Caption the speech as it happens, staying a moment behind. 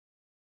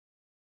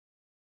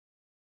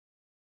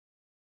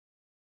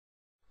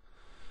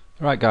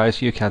Right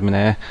guys, UK Admin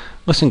here.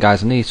 Listen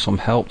guys, I need some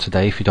help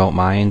today if you don't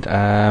mind.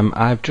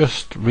 I've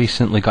just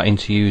recently got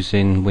into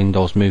using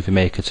Windows Movie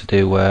Maker to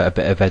do a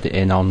bit of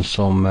editing on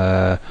some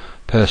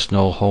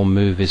personal home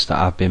movies that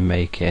I've been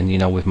making, you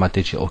know, with my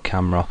digital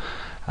camera.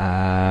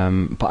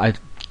 But I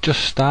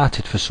just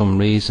started for some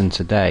reason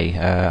today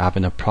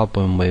having a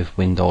problem with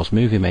Windows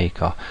Movie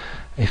Maker.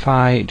 If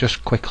I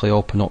just quickly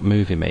open up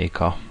Movie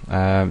Maker,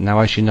 now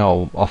as you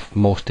know, off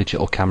most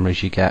digital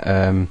cameras you get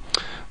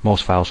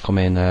most files come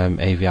in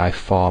AVI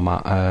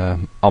format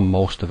on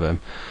most of them,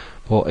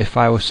 but if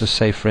I was to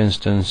say for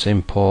instance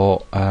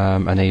import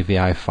an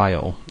AVI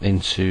file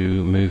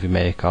into Movie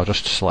Maker, I'll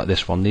just select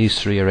this one. These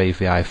three are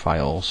AVI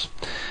files.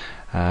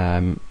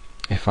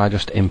 If I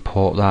just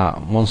import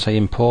that, once I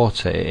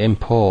import it, it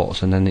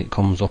imports and then it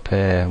comes up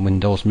here,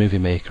 Windows Movie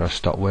Maker has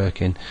stopped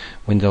working.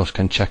 Windows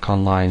can check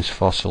online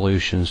for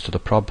solutions to the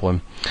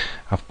problem.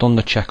 I've done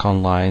the check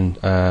online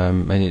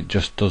and it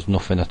just does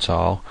nothing at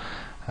all.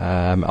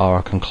 Or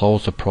I can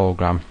close the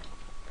program.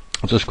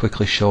 I'll just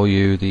quickly show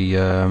you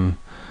the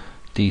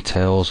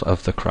details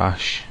of the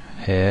crash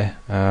here.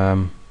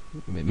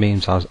 It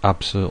means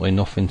absolutely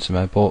nothing to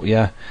me, but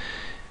yeah,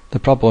 the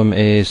problem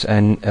is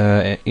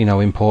you know,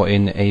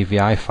 importing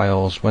AVI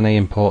files. When I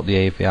import the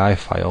AVI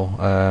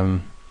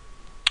file,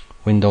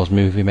 Windows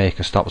Movie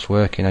Maker stops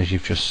working, as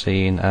you've just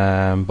seen.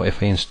 But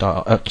if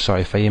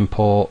I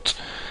import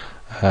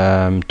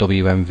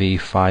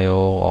WMV file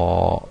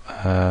or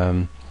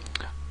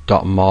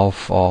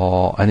 .mov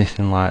or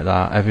anything like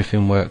that,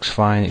 everything works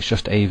fine. It's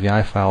just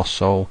AVI files.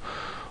 So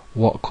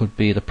what could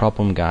be the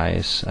problem,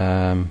 guys?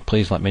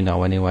 Please let me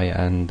know anyway,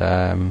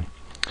 and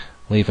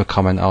leave a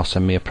comment or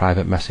send me a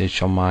private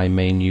message on my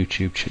main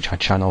YouTube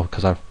channel,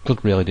 because I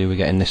could really do with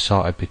getting this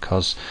sorted,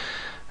 because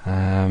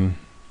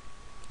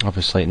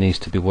obviously it needs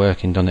to be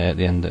working, doesn't it, at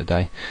the end of the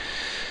day.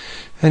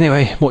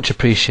 Anyway, much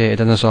appreciated,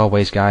 and as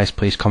always guys,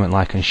 please comment,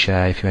 like and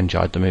share if you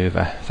enjoyed the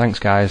movie. Thanks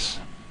guys,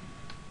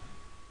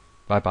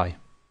 bye bye.